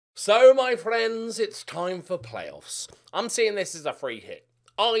So, my friends, it's time for playoffs. I'm seeing this as a free hit.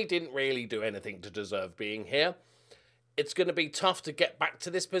 I didn't really do anything to deserve being here. It's going to be tough to get back to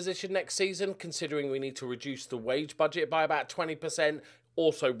this position next season, considering we need to reduce the wage budget by about 20%,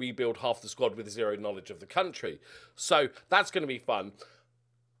 also rebuild half the squad with zero knowledge of the country. So, that's going to be fun.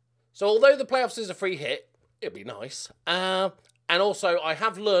 So, although the playoffs is a free hit, it'll be nice. And also, I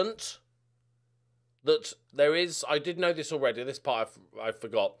have learnt that there is, I did know this already, this part I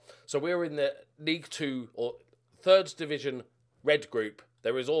forgot. So we're in the League 2 or 3rd Division red group.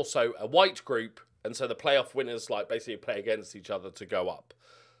 There is also a white group, and so the playoff winners like basically play against each other to go up.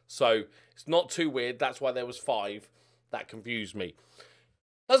 So it's not too weird. That's why there was 5. That confused me.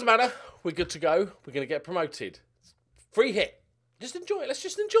 Doesn't matter. We're good to go. We're going to get promoted. Free hit. Just enjoy it. Let's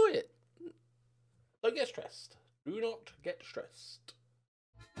just enjoy it. Don't get stressed. Do not get stressed.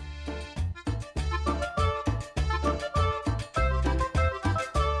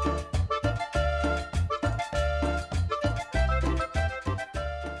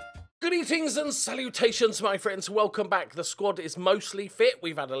 Greetings and salutations, my friends. Welcome back. The squad is mostly fit.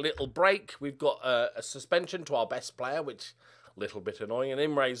 We've had a little break. We've got a suspension to our best player, which is a little bit annoying. And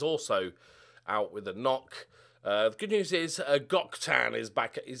Imre's also out with a knock. The good news is Goktan is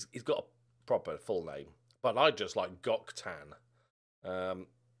back. He's got a proper full name, but I just like Goktan. I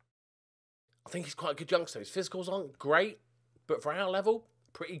think he's quite a good youngster. His physicals aren't great, but for our level,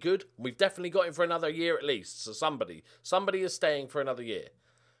 pretty good. We've definitely got him for another year at least. So somebody is staying for another year.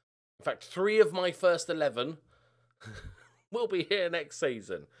 In fact, 3 of my first 11 will be here next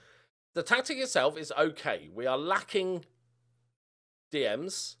season. The tactic itself is okay. We are lacking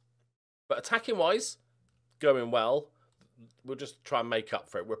DMs, but attacking-wise, going well. We'll just try and make up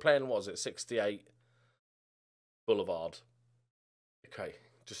for it. We're playing, what was it, 68 Boulevard. Okay,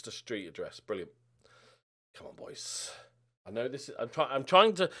 just a street address. Brilliant. Come on, boys. I know this is. I'm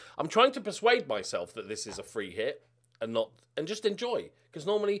trying to persuade myself that this is a free hit and just enjoy, because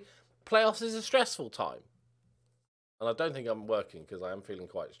normally playoffs is a stressful time. And I don't think I'm working because I am feeling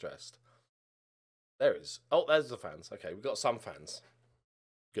quite stressed. There is. Oh, there's the fans. Okay, we've got some fans.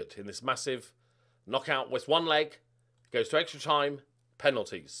 Good. In this massive knockout with one leg, goes to extra time,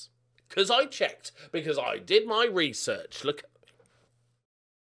 penalties. Because I checked. Because I did my research. Look.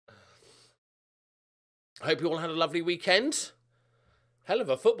 I hope you all had a lovely weekend. Hell of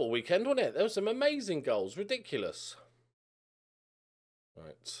a football weekend, wasn't it? There were some amazing goals. Ridiculous.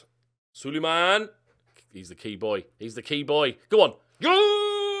 Right. Suleiman. He's the key boy. He's the key boy. Go on.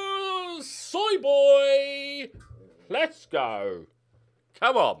 Go! Soy boy! Let's go.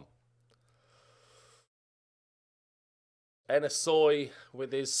 Come on. Enesoy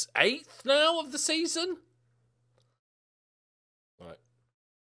with his 8th now of the season. Right.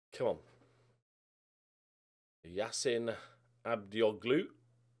 Come on. Yasin Abdioglu.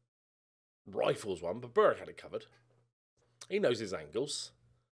 Rifles one, but Burke had it covered. He knows his angles.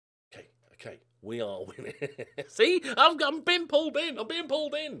 Okay, we are winning. See, I'm being pulled in. I'm being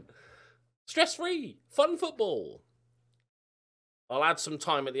pulled in. Stress-free, fun football. I'll add some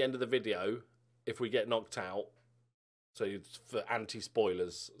time at the end of the video if we get knocked out. So for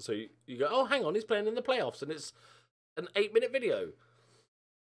anti-spoilers. So you go, oh, hang on, he's playing in the playoffs, and it's an 8-minute video.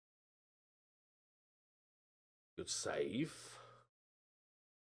 Good save.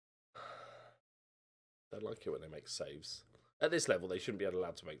 Don't like it when they make saves. At this level, they shouldn't be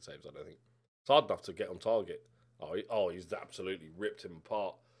allowed to make saves, I don't think. It's hard enough to get on target. Oh, he's absolutely ripped him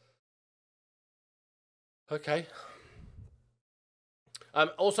apart. Okay.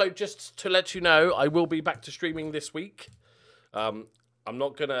 Also, just to let you know, I will be back to streaming this week. I'm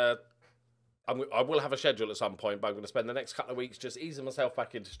not going to... I will have a schedule at some point, but I'm going to spend the next couple of weeks just easing myself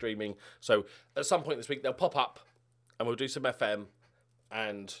back into streaming. So at some point this week, they'll pop up and we'll do some FM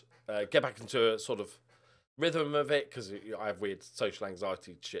and get back into a sort of rhythm of it, because I have weird social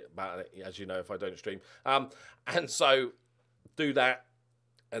anxiety shit about it, as you know, if I don't stream. And so do that,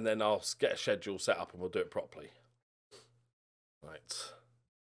 and then I'll get a schedule set up and we'll do it properly. Right.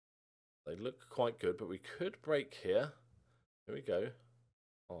 They look quite good, but we could break here. Here we go.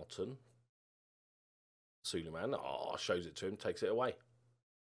 Arton. Suleiman. Oh, shows it to him, takes it away.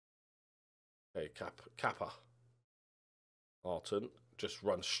 Okay, Kappa. Arton just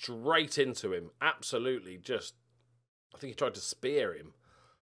runs straight into him. Absolutely just... I think he tried to spear him.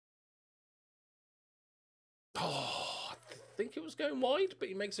 Oh, I think it was going wide, but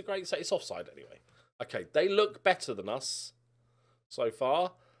he makes a great save. It's offside anyway. Okay, they look better than us so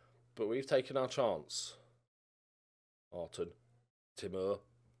far, but we've taken our chance. Arton. Timur.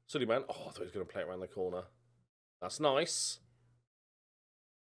 Suleiman. Oh, I thought he was going to play it around the corner. That's nice.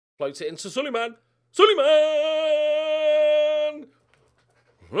 Floats it into Suleiman. Suleiman!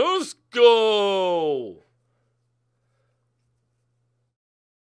 Let's go.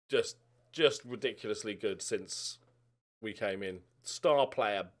 Just ridiculously good since we came in. Star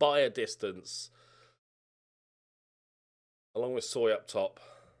player by a distance. Along with Soy up top.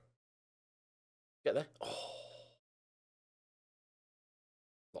 Get there. Oh.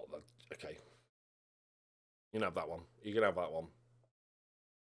 Okay. You can have that one. You can have that one.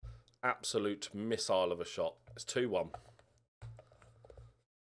 Absolute missile of a shot. It's 2-1.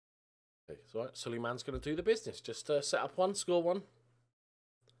 Okay, it's all right. Suleiman's going to do the business. Just set up one, score one.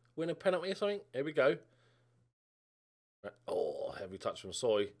 Win a penalty or something. Here we go. Right. Oh, heavy touch from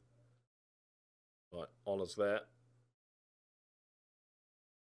Soy. Right, Honour's there.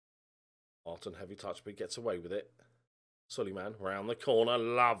 Arton, heavy touch, but he gets away with it. Suleiman, round the corner.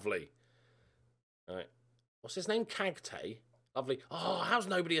 Lovely. All right. What's his name? Kagte. Lovely. Oh, how's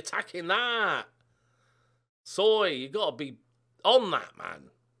nobody attacking that? Soy, you got to be on that,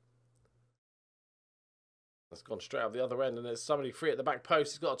 man. That's gone straight out the other end, and there's somebody free at the back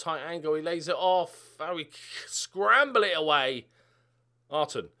post. He's got a tight angle. He lays it off. Oh, we scramble it away.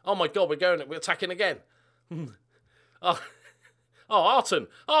 Arton. Oh, my God, we're attacking again. Oh, Arton.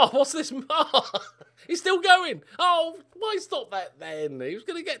 Oh, what's this? Oh, he's still going. Oh, why stop that then? He was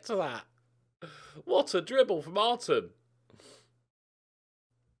going to get to that. What a dribble from Arton.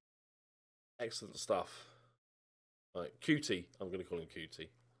 Excellent stuff. Right, Cutie. I'm going to call him Cutie.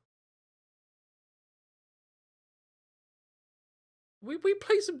 We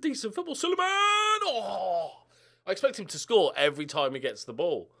play some decent football. Suleiman! Oh! I expect him to score every time he gets the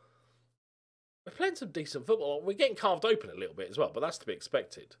ball. We're playing some decent football. We're getting carved open a little bit as well, but that's to be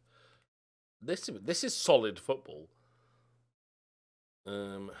expected. This is solid football.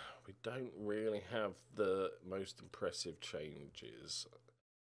 We don't really have the most impressive changes.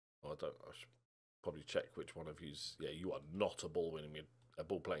 Oh, I should probably check which one of you's. Yeah, you are not a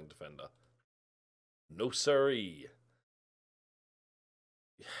ball-playing defender. No siree.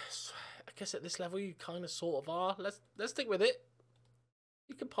 Yes, I guess at this level you kind of sort of are. Let's stick with it.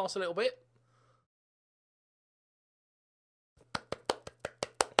 You can pass a little bit.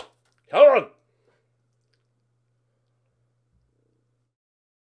 Come on.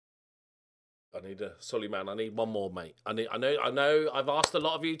 I need a Suleiman. I need one more, mate. I know. I've asked a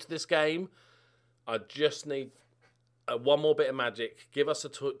lot of you to this game. I just need one more bit of magic. Give us a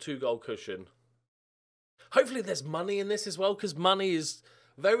 2-goal cushion. Hopefully, there's money in this as well, because money is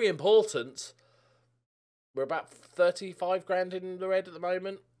very important. We're about 35 grand in the red at the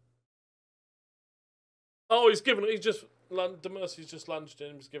moment. Oh, Demercy's just lunged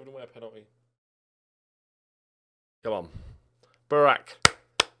in. He's given away a penalty. Come on. Barak.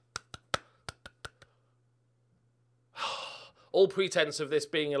 All pretense of this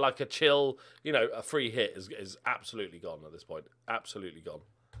being like a chill, a free hit is absolutely gone at this point. Absolutely gone.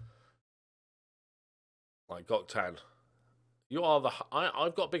 Like Goktan. You are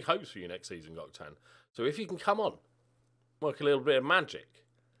I've got big hopes for you next season, Goktan. So if you can come on, work a little bit of magic.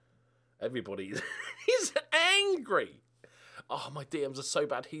 Everybody he's angry. Oh, my DMs are so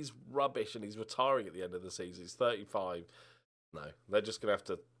bad. He's rubbish and he's retiring at the end of the season. He's 35. No, they're just going to have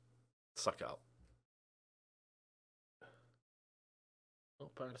to suck it up.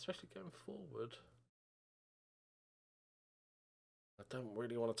 Not bad, especially going forward. I don't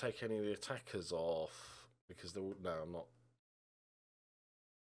really want to take any of the attackers off because they're... No, I'm not.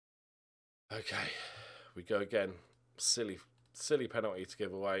 Okay, we go again. Silly penalty to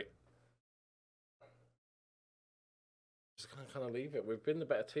give away. Just going to kind of leave it. We've been the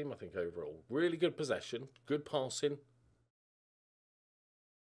better team, I think, overall. Really good possession, good passing.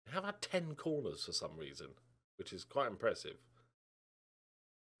 We have had 10 corners for some reason, which is quite impressive.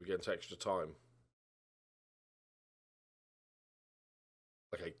 We get into extra time.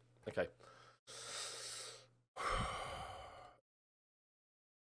 Okay.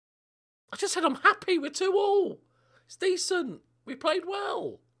 I just said I'm happy with 2-2. It's decent. We played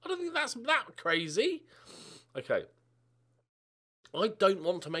well. I don't think that's that crazy. Okay. I don't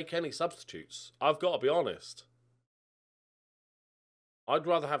want to make any substitutes. I've got to be honest. I'd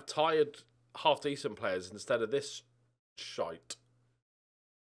rather have tired, half-decent players instead of this shite.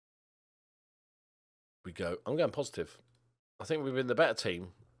 We go. I'm going positive. I think we've been the better team.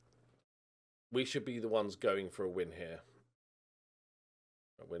 We should be the ones going for a win here.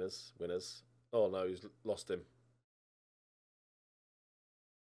 Winners. Oh no, he's lost him.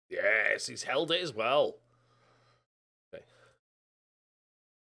 Yes, he's held it as well. Okay.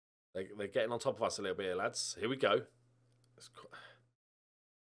 They're getting on top of us a little bit here, lads. Here we go.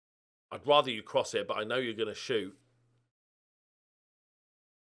 I'd rather you cross it, but I know you're going to shoot.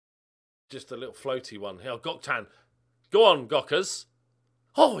 Just a little floaty one. Here, Goktan. Go on, Gokkers.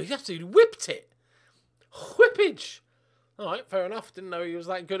 Oh, he absolutely whipped it. Whippage. All right, fair enough. Didn't know he was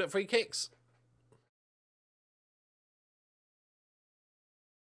that good at free kicks.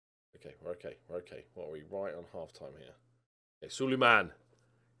 Okay, we're okay. We're okay. What are we? Right on half-time here. Okay, Suleiman.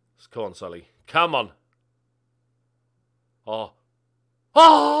 Come on, Sully. Come on. Oh.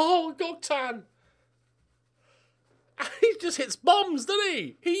 Oh, Goktan. He just hits bombs, doesn't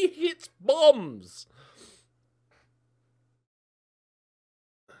he? He hits bombs.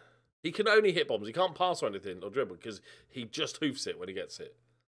 He can only hit bombs. He can't pass or anything or dribble because he just hoofs it when he gets it.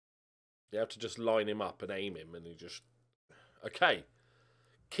 You have to just line him up and aim him and he just... Okay.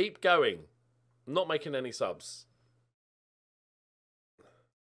 Keep going. I'm not making any subs.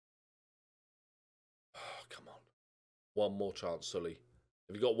 Oh, come on. One more chance, Sully.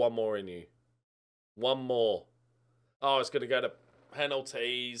 Have you got one more in you? One more. Oh, it's going to go to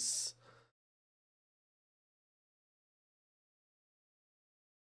penalties.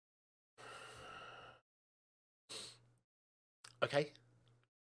 Okay.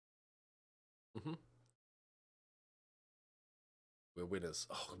 We're winners.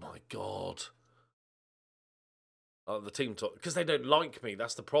 Oh, my God. Oh, the team talk. Because they don't like me.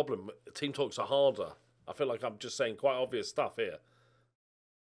 That's the problem. Team talks are harder. I feel like I'm just saying quite obvious stuff here.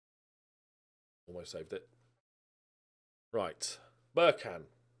 Almost saved it. Right. Burkan.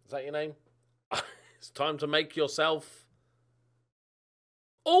 Is that your name? It's time to make yourself...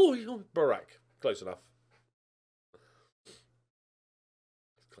 Oh, Barak. Close enough.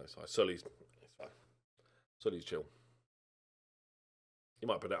 Close. Sully's... It's fine. Sully's chill. He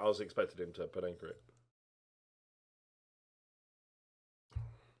might put it... I was expecting him to put anchor it.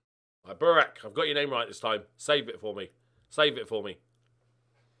 Right, Barak. I've got your name right this time. Save it for me. Save it for me.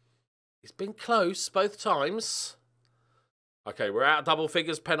 It's been close both times. Okay, we're out of double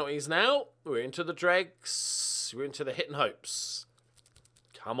figures penalties now. We're into the dregs. We're into the hit and hopes.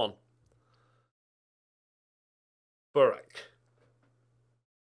 Come on. Barak.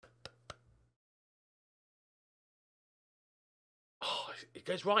 Oh, it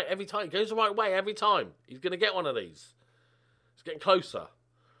goes right every time. It goes the right way every time. He's going to get one of these. It's getting closer.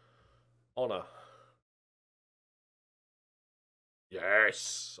 Honor.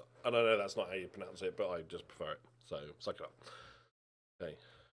 Yes. I don't know that's not how you pronounce it, but I just prefer it. So, suck it up. Okay.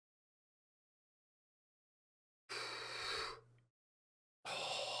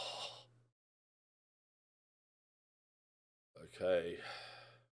 Okay.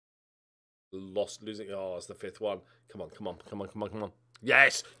 Losing. Oh, it's the fifth one. Come on.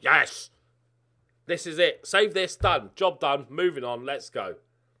 Yes. This is it. Save this. Done. Job done. Moving on. Let's go.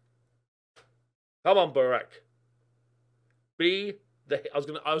 Come on, Barak. I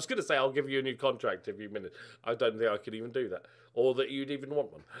was gonna say I'll give you a new contract in a few minutes. I don't think I could even do that, or that you'd even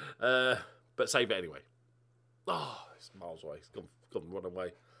want one. But save it anyway. Oh, it's miles away. It's gone run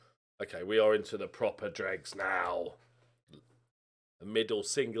away. Okay, we are into the proper dregs now. A middle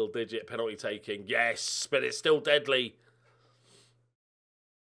single-digit penalty taking, yes, but it's still deadly.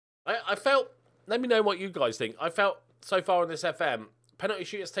 I felt. Let me know what you guys think. I felt so far in this FM, penalty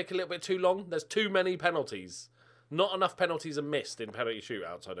shootouts take a little bit too long. There's too many penalties. Not enough penalties are missed in penalty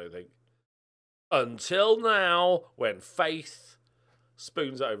shootouts, I don't think. Until now, when Faith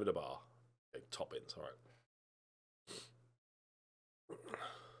spoons it over the bar. Okay, top ins, all right.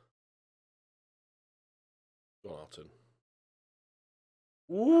 Go on, Alton.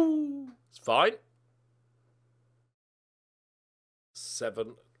 Ooh, it's fine.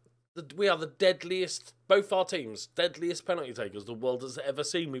 7. We are the deadliest, both our teams, deadliest penalty takers the world has ever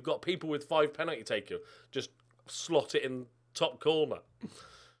seen. We've got people with 5 penalty takers. Just slot it in top corner.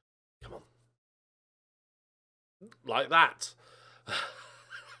 Come on. Like that.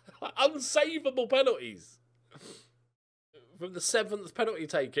 Unsavable penalties. From the 7th penalty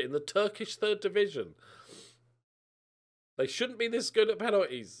taker in the Turkish 3rd division. They shouldn't be this good at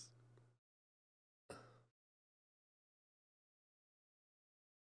penalties.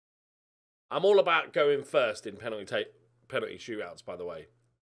 I'm all about going first in penalty shootouts, by the way.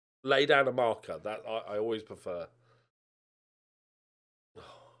 Lay down a marker. That I always prefer.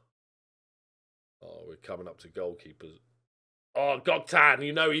 Oh, we're coming up to goalkeepers. Oh, Goktan,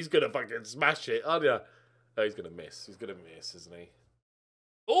 you know he's going to fucking smash it, aren't you? Oh, he's going to miss. He's going to miss, isn't he?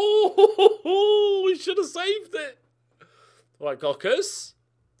 Oh, he should have saved it. All right, Gokkers.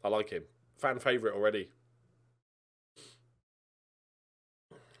 I like him. Fan favourite already.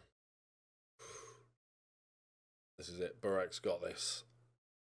 This is it. Barak's got this.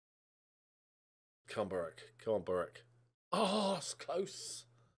 Come on, Barak. Come on, Barak. Oh, it's close.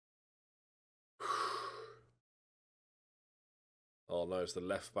 Oh, no, it's the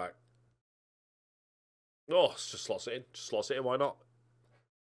left back. Oh, it's just slots it in. Just slots it in. Why not?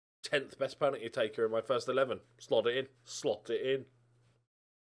 10th best penalty taker in my first 11. Slot it in. Slot it in.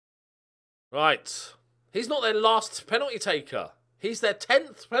 Right. He's not their last penalty taker. He's their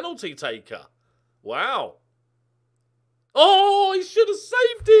 10th penalty taker. Wow. Oh, he should have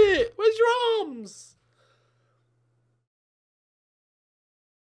saved it. Where's your arms?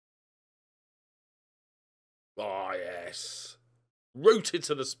 Oh, yes. Rooted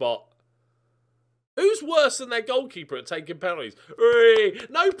to the spot. Who's worse than their goalkeeper at taking penalties? Hey,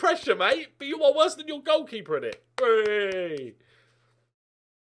 no pressure, mate, but you are worse than your goalkeeper at it. Hey.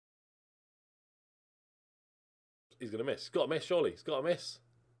 He's going to miss. He's got to miss, surely. He's got to miss.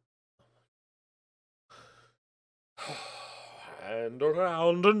 And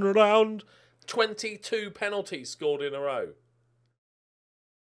around and around. 22 penalties scored in a row.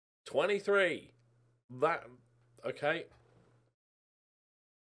 23. That, okay.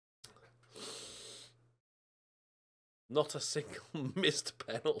 Not a single missed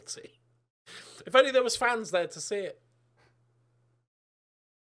penalty. If only there was fans there to see it.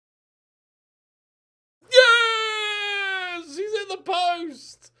 Yes! He's in the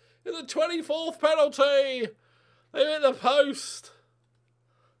post! In the 24th penalty! They hit the post!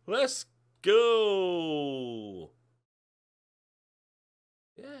 Let's go!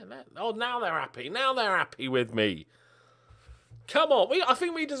 Yeah, oh, now they're happy. Now they're happy with me. Come on, I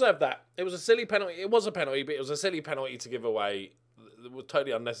think we deserved that. It was a silly penalty. It was a penalty, but it was a silly penalty to give away. It was a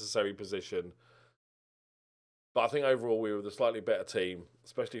totally unnecessary position. But I think overall we were the slightly better team,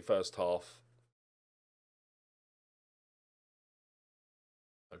 especially first half.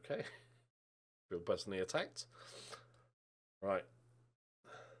 Okay. Feel personally attacked. Right.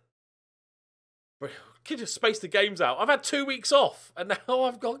 Kid just spaced the games out. I've had 2 weeks off, and now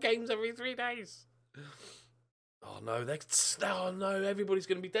I've got games every 3 days. Oh no, oh no, everybody's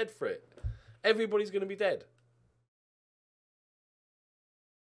going to be dead for it. Everybody's going to be dead.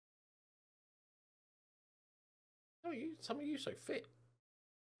 How are you? Some of you so fit.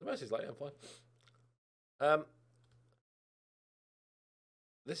 The most is like, I'm fine.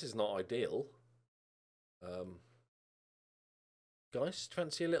 This is not ideal. Guys,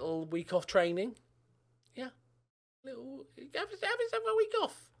 fancy a little week off training? Yeah. Have yourself a week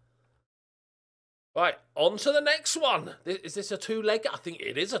off. Right, on to the next one. Is this a two-legger? I think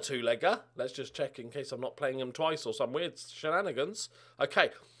it is a two-legger. Let's just check in case I'm not playing them twice or some weird shenanigans.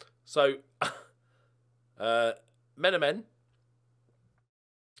 Okay, so Men,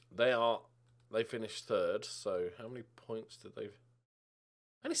 they finished third. So how many points did they?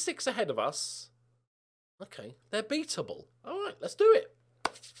 Only 6 ahead of us. Okay, they're beatable. All right, let's do it.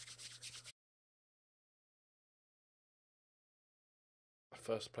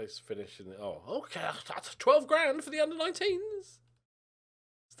 First place finish in the... Oh, okay. That's 12 grand for the under-19s.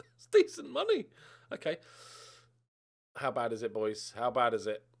 That's decent money. Okay. How bad is it, boys? How bad is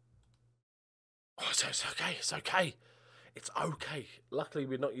it? Oh, it's okay. It's okay. It's okay. Luckily,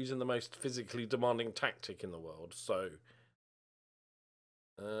 we're not using the most physically demanding tactic in the world, so...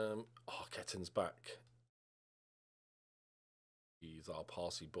 Oh, Ketten's back. He's our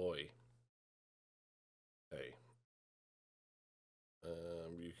passy boy. Okay.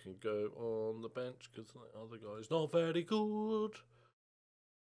 You can go on the bench because the other guy's not very good.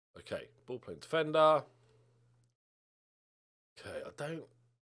 Okay, ball playing defender. Okay,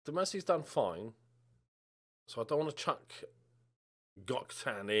 the Messi's done fine. So I don't want to chuck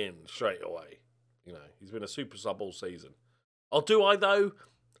Goktan in straight away. You know, he's been a super sub all season. Oh, do I though?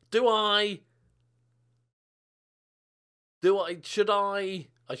 Do I? Should I?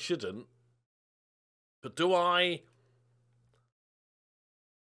 I shouldn't. But do I?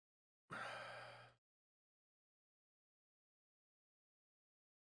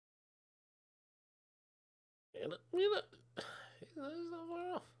 He's not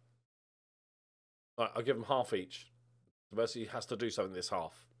far off. Right, I'll give him half each. Mercy has to do something this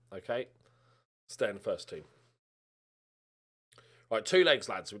half. Okay? Stay in the first team. Right, 2 legs,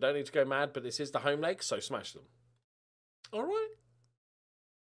 lads. We don't need to go mad, but this is the home leg, so smash them. All right.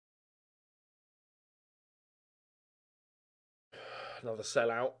 Another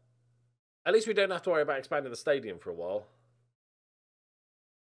sellout. At least we don't have to worry about expanding the stadium for a while.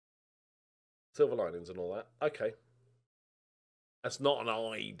 Silver linings and all that. Okay. That's not an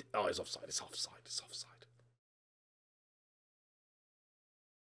ide. Oh, it's offside. It's offside. It's offside.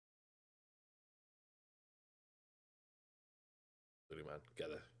 Sully, man. Get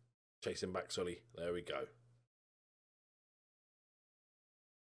there. Chase him back, Sully. There we go.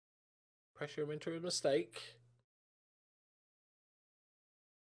 Pressure him into a mistake.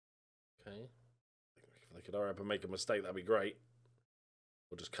 Okay. If they could hurry up and make a mistake, that'd be great.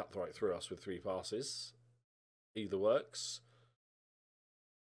 We'll just cut right through us with 3 passes. Either works.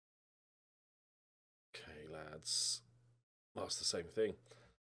 lads. That's the same thing.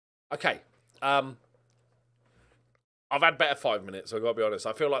 Okay. I've had better 5 minutes, I've got to be honest.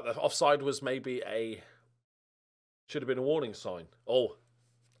 I feel like the offside was maybe should have been a warning sign. Oh,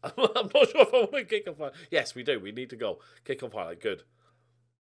 I'm not sure if I want to kick off. Yes, we do. We need to go. Kick off highlight. Good.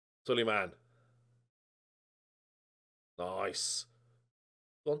 Suleiman. Nice.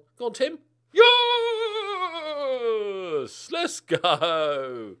 Go on, Tim. Yes! Let's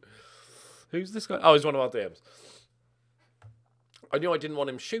go. Who's this guy? Oh, he's one of our DMs. I knew I didn't want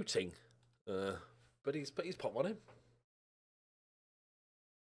him shooting, but he's popped on him.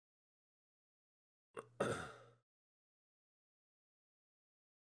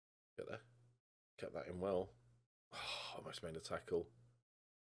 Get there. Kept that in well. Oh, almost made a tackle.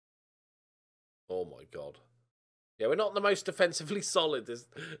 Oh my god. Yeah, we're not the most defensively solid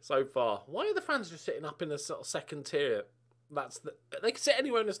so far. Why are the fans just sitting up in the sort of second tier? They can sit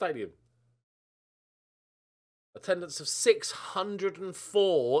anywhere in the stadium. Attendance of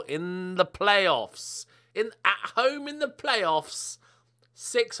 604 in the playoffs. At home in the playoffs,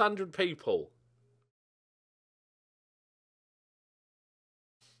 600 people.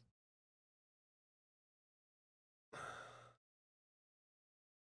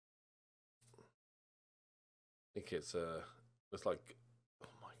 I think it's like, oh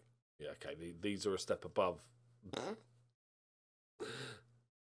my, yeah, okay, these are a step above.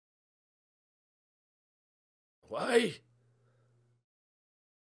 Way.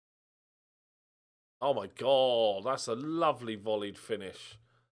 Oh my god, that's a lovely volleyed finish.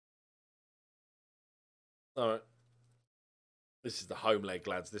 All right, this is the home leg,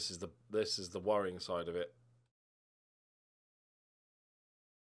 lads. This is the worrying side of it.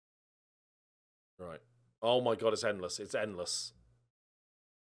 Right. Oh my god, it's endless. It's endless.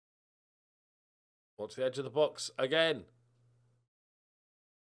 Watch the edge of the box again.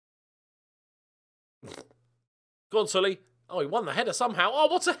 Go on, Sully. Oh, he won the header somehow. Oh,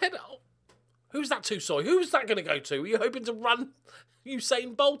 what's a header? Oh, who's that to, Soy? Who's that going to go to? Are you hoping to run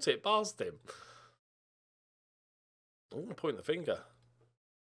Usain Bolt it past him? I'm going to point the finger.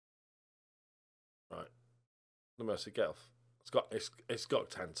 Right. No mercy, get off. It's got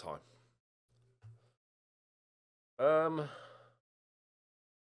 10 time. I'm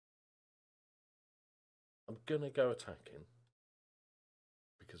going to go attacking.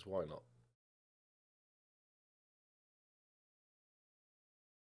 Because why not?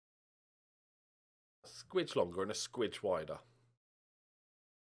 A squidge longer and a squidge wider.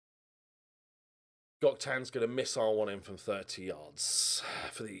 Goktan's going to missile one in from 30 yards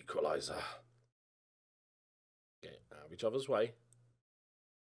for the equaliser. Get out of each other's way.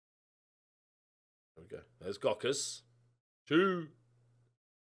 There we go. There's Gokas. 2.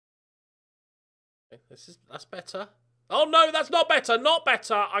 Okay, that's better. Oh no, that's not better. Not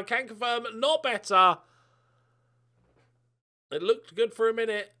better. I can confirm, not better. It looked good for a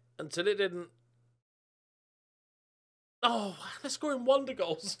minute until it didn't. Oh, they're scoring wonder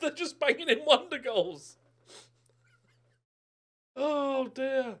goals. They're just banging in wonder goals. Oh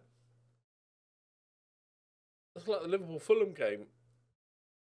dear. That's like the Liverpool-Fulham game.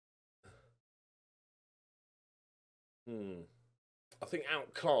 I think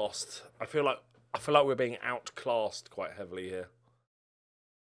outclassed. I feel like we're being outclassed quite heavily here.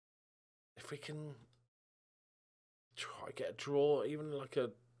 If we can try to get a draw, even like a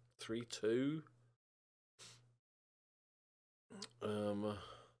 3-2.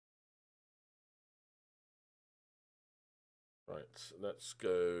 Right, let's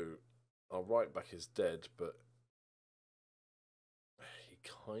go. Our right back is dead, but he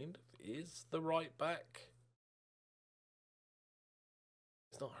kind of is the right back.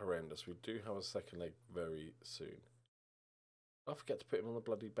 It's not horrendous. We do have a second leg very soon. I forget to put him on the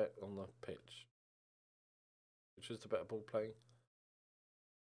bloody bet on the pitch. Which is the better ball playing?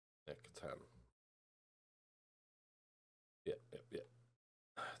 Yeah, Catan. Yeah.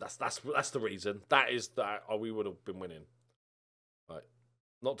 That's the reason. That is that we would have been winning. Right.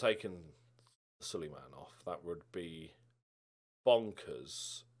 Not taking Suleiman off. That would be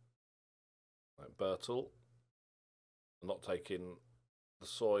bonkers. Right, Bertel. Not taking the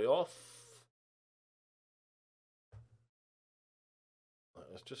soy off. Right,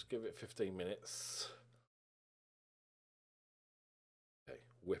 let's just give it 15 minutes. Okay,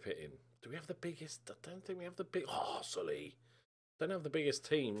 whip it in. Do we have the biggest? I don't think we have the big. Oh, Sully. Don't have the biggest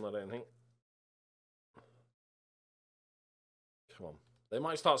team, I don't think. Come on. They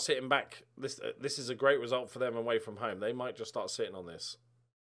might start sitting back. This is a great result for them away from home. They might just start sitting on this.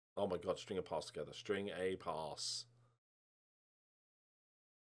 Oh my god, string a pass together. String a pass.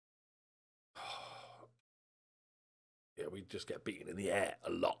 Yeah, we just get beaten in the air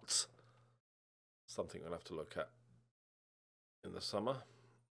a lot. Something we'll have to look at in the summer.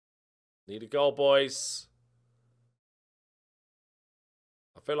 Need a goal, boys.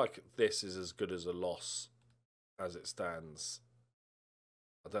 I feel like this is as good as a loss as it stands.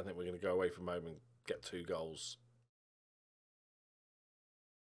 I don't think we're going to go away from home and get 2 goals.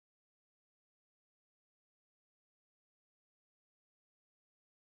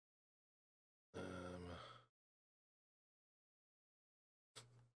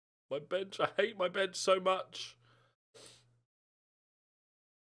 My bench, I hate my bench so much.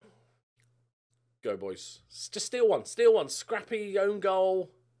 Go, boys. Just steal one. Steal one. Scrappy, own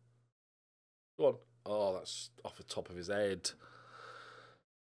goal. Go on. Oh, that's off the top of his head.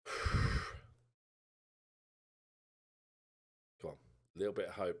 Come on. A little bit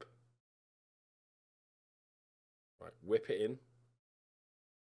of hope. Right, whip it in.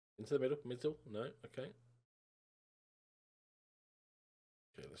 Into the middle. Middle. No, okay.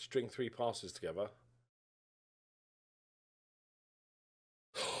 Okay, let's string 3 passes together.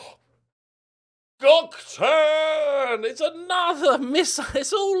 Goktan! It's another miss.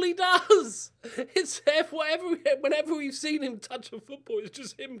 It's all he does. It's whenever we've seen him touch a football, it's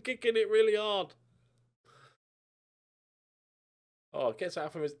just him kicking it really hard. Oh, gets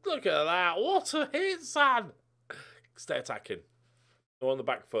out from his. Look at that. What a hit, son. Stay attacking. They're on the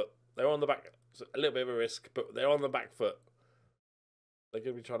back foot. They're on the back. It's a little bit of a risk, but they're on the back foot. They're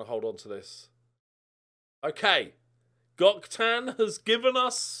going to be trying to hold on to this. Okay. Goktan has given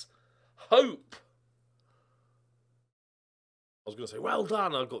us hope. I was going to say, well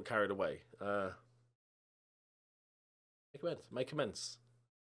done. I got carried away. Make amends. Make amends.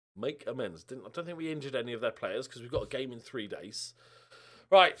 Make amends. I don't think we injured any of their players because we've got a game in 3 days.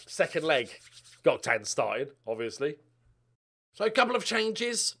 Right, second leg. Goktan started, obviously. So a couple of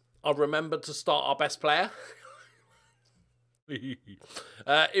changes. I've remembered to start our best player.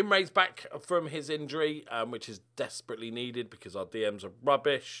 Imre's back from his injury, which is desperately needed because our DMs are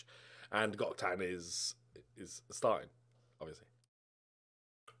rubbish, and Goktan is starting,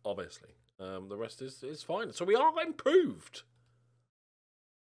 obviously. The rest is fine. So we are improved.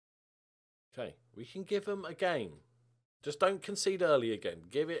 Okay, we can give them a game. Just don't concede early again.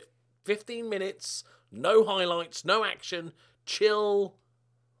 Give it 15 minutes, no highlights, no action, chill,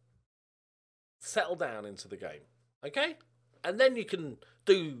 settle down into the game. Okay? And then you can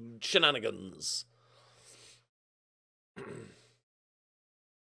do shenanigans.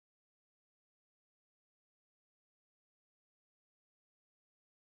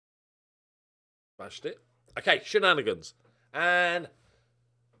 Smashed it. Okay, shenanigans. And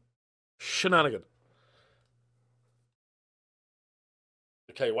shenanigan.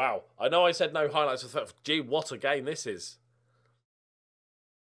 Okay, wow. I know I said no highlights. Gee, what a game this is.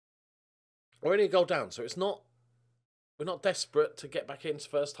 We're only a goal down, so it's not... We're not desperate to get back into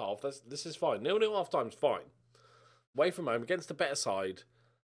first half. This is fine. 0-0 half time's fine. Away from home, against the better side.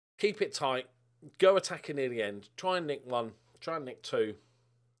 Keep it tight. Go attacking near the end. Try and nick 1. Try and nick 2.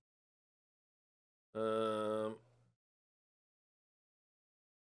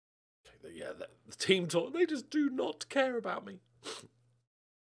 Yeah, the team talk. They just do not care about me.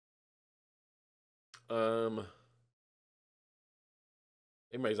 Imre's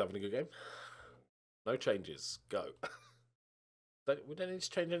having a good game. No changes. Go. We don't need to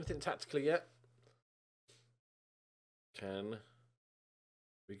change anything tactically yet. Can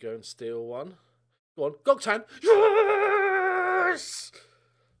we go and steal one? Go on, Goktan. Yes!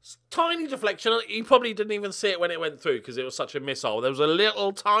 Tiny deflection. You probably didn't even see it when it went through because it was such a missile. There was a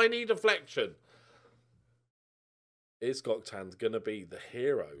little tiny deflection. Is Goktan going to be the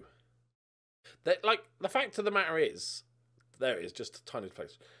hero? The fact of the matter is, there it is, just a tiny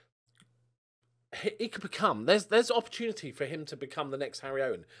deflection. He could become, there's opportunity for him to become the next Harry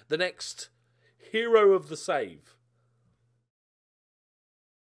Owen, the next hero of the save.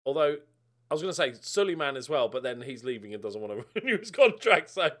 Although, I was going to say Suleiman as well, but then he's leaving and doesn't want to renew his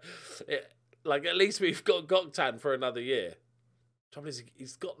contract, so, at least we've got Goktan for another year. Trouble is,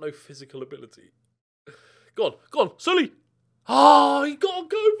 he's got no physical ability. Go on, Sully! Oh, he got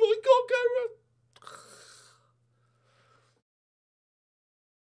to go,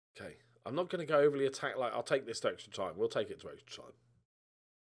 Okay, I'm not going to go overly attack. I'll take this to extra time. We'll take it to extra time.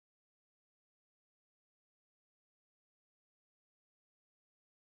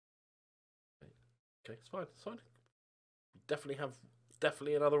 Okay, it's fine. It's fine.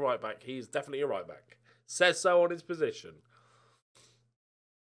 Definitely another right back. He's definitely a right back. Says so on his position.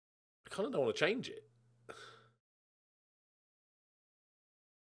 I kind of don't want to change it.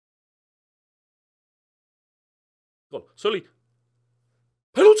 Go on, Sully.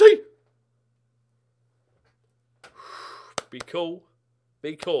 Penalty! Be cool.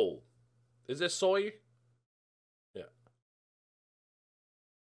 Be cool. Is this soy? Yeah.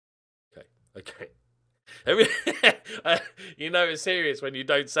 Okay. Okay. You know it's serious when you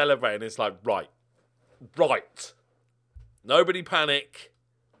don't celebrate and it's like, right. Nobody panic.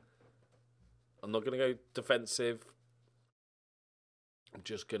 I'm not going to go defensive. I'm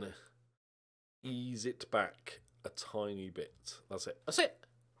just going to ease it back a tiny bit. That's it. That's it.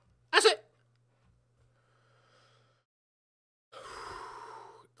 That's it.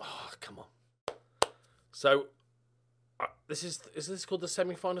 Oh, come on. So, is this called the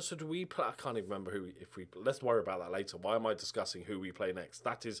semi-final? So do we play? I can't even remember let's worry about that later. Why am I discussing who we play next?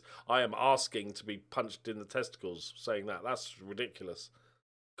 That is, I am asking to be punched in the testicles saying that. That's ridiculous.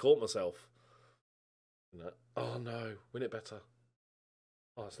 Caught myself. No. Oh no, win it better.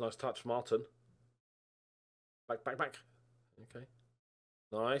 Oh, that's a nice touch, Martin. Back. Okay.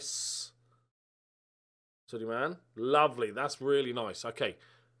 Nice. Sooty man. Lovely. That's really nice. Okay.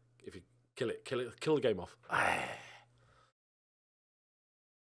 If you kill the game off.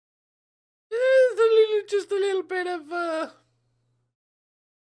 Just a little bit of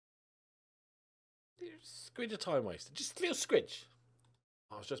squidge of time wasted. Just a little squidge.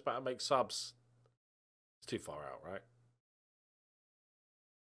 I was just about to make subs. It's too far out, right?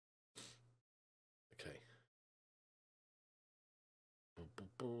 Okay.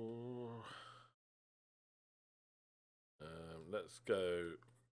 Let's go.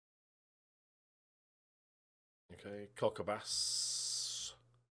 Okay, Cockabass.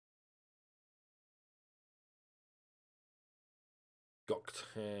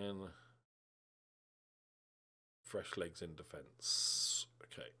 Goktan. Fresh legs in defence.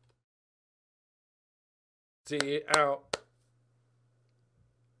 Okay. See it out.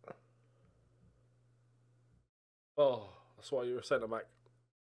 Oh, that's why you're a centre back.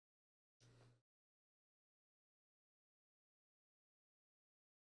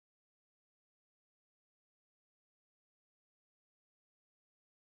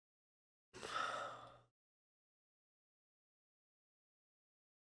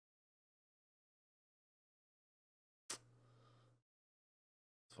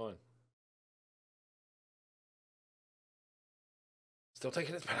 It's fine. Still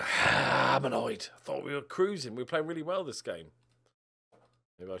taking its penalty. I'm annoyed. I thought we were cruising. We were playing really well this game.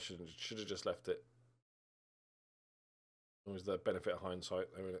 Maybe I should have just left it. Always the benefit of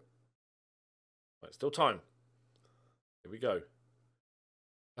hindsight. There we go. Right, still time. Here we go.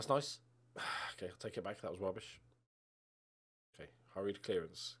 That's nice. Okay, I'll take it back. That was rubbish. Okay, hurried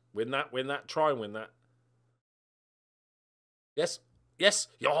clearance. Win that. Try and win that. Yes.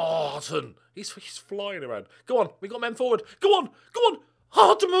 Yarton. He's flying around. Go on. We got men forward. Go on.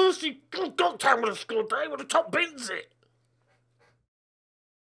 Hard to mercy. God damn, would have scored there. Would have top bins it.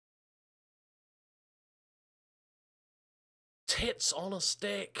 Tits on a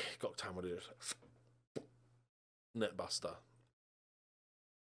stick. Goktan would have net buster.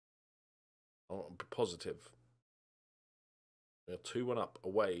 I'm positive. We are 2-1 up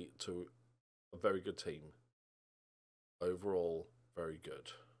away to a very good team. Overall, very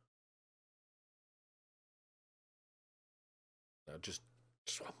good. Now just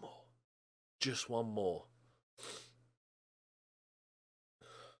one more. Just one more.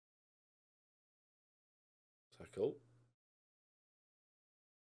 Tackle.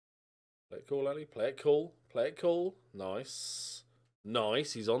 Play it cool, Ali. Play it cool. Nice.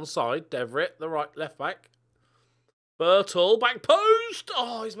 He's onside. Deverett, the left back. Bertel, back post.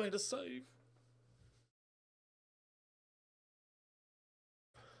 Oh, he's made a save.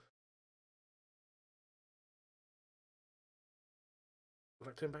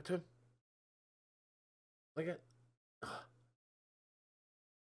 Back to him. Again.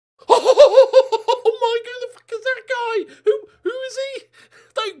 Oh my god, the fuck is that guy? Who is he?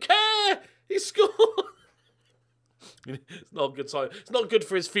 Don't care. He scored. It's not a good sign. It's not good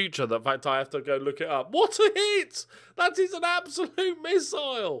for his future. The fact I have to go look it up. What a hit! That is an absolute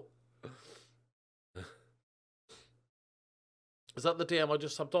missile. Is that the DM I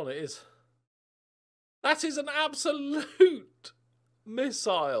just subbed on? It is. That is an absolute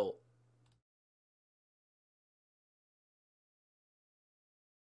missile.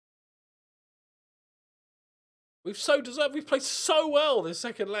 We've so deserved. We've played so well this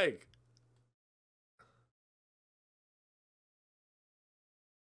second leg.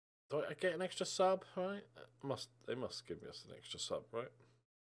 Do I get an extra sub? Right? They must give us an extra sub, right?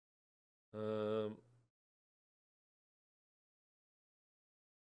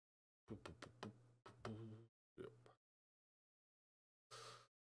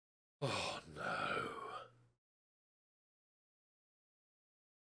 Oh no.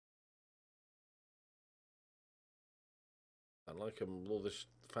 like them all this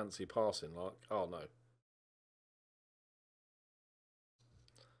fancy passing. Like, oh no.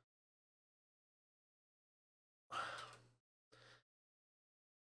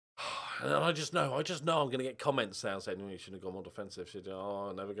 And I just know I'm going to get comments now saying, you shouldn't have gone more defensive.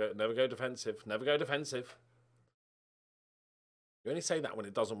 Never go defensive. Never go defensive. You only say that when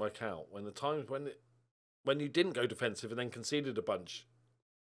it doesn't work out. When the times when you didn't go defensive and then conceded a bunch,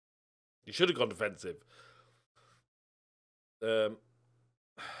 you should have gone defensive.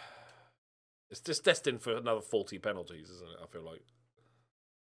 It's just destined for another 40 penalties, isn't it? I feel like.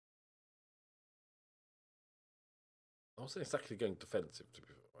 I wasn't exactly going defensive, to be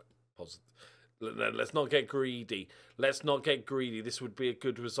positive. Let's not get greedy. Let's not get greedy. This would be a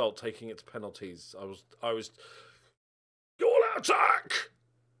good result taking it to penalties. I was all out attack.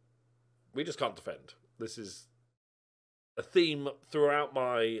 We just can't defend. This is a theme throughout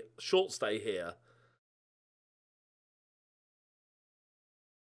my short stay here.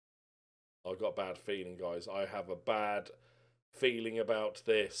 I've got a bad feeling, guys. I have a bad feeling about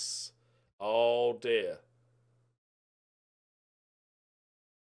this. Oh dear.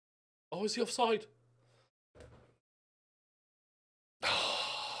 Oh, is he offside?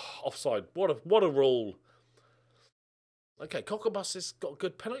 Offside. What a rule. Okay, Cockabus has got a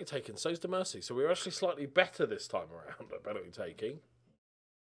good penalty taken. So's the Mercy. So we're actually slightly better this time around at penalty taking.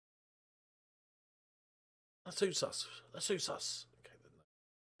 That's who's us. That's who's us. Okay, then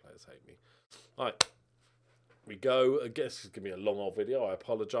players hate me. All right. We go. I guess it's going to be a long old video. I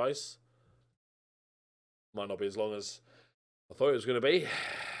apologise. Might not be as long as I thought it was going to be.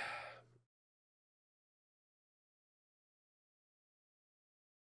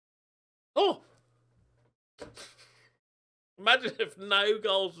 Oh! Imagine if no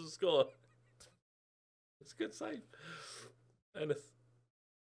goals were scored. It's a good save. And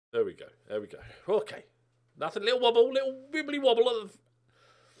there we go. There we go. Okay. Nothing. Little wobble. Little wibbly wobble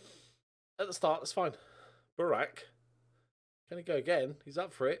at the start. That's fine. Barak. Can he go again? He's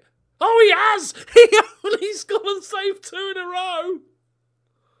up for it. Oh, he has! He only scored and saved 2 in a row.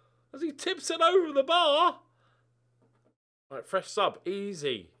 As he tips it over the bar. Right, fresh sub.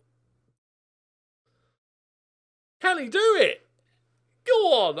 Easy. Can he do it?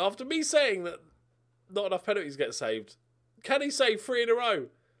 Go on, after me saying that not enough penalties get saved. Can he save 3 in a row?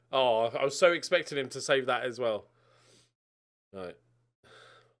 Oh, I was so expecting him to save that as well. Right.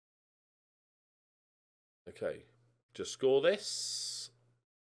 Okay. Just score this.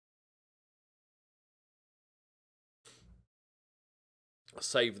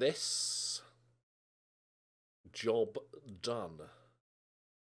 Save this. Job done.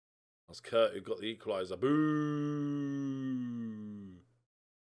 That's Kurt who got the equaliser. Boo!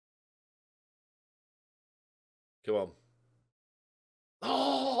 Come on.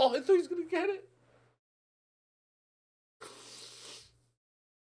 Oh, I thought he was going to get it.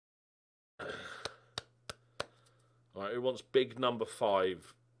 All right, who wants big number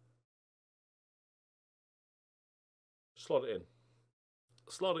 5? Slot it in.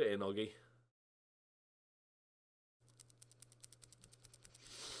 Slot it in, Oggy.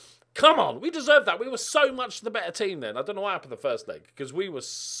 Come on, we deserved that. We were so much the better team then. I don't know what happened the first leg because we were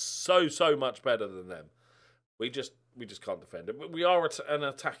so much better than them. We just can't defend it. We are an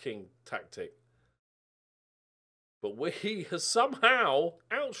attacking tactic, but we have somehow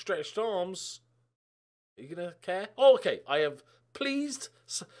outstretched arms. Are you gonna care? Oh, okay. I have pleased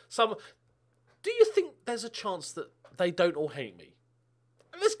some. Do you think there's a chance that they don't all hate me?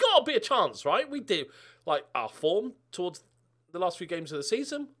 There's got to be a chance, right? We do. Like our form towards the last few games of the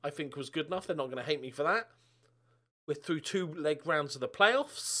season, I think was good enough. They're not going to hate me for that. We're through 2 leg rounds of the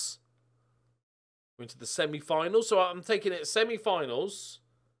playoffs. We're into the semi-finals. So I'm taking it semi-finals.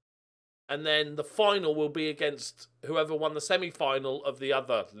 And then the final will be against whoever won the semi-final of the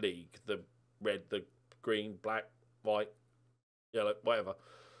other league. The red, the green, black, white, yellow, whatever.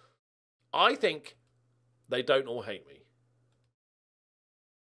 I think they don't all hate me.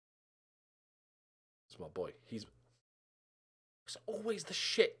 It's my boy. He's always the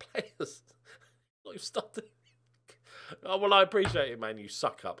shit players. You've started. Oh, well, I appreciate it, man. You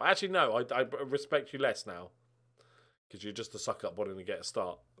suck up. Actually, no, I respect you less now because you're just a suck up wanting to get a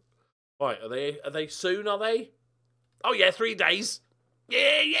start. Right, are they soon? Are they? Oh yeah, 3 days.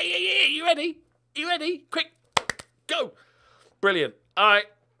 Yeah. You ready? You ready? Quick, go! Brilliant. All right.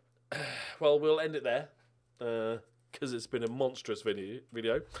 Well, we'll end it there. Because it's been a monstrous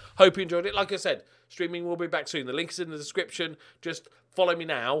video. Hope you enjoyed it. Like I said, streaming will be back soon. The link is in the description. Just follow me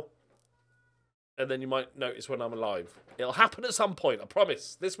now. And then you might notice when I'm live. It'll happen at some point. I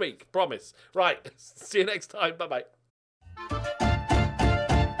promise. This week. Promise. Right. See you next time. Bye-bye.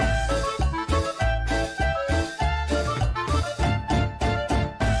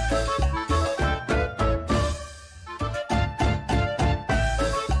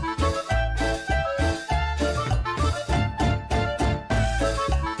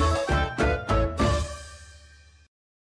 Bye.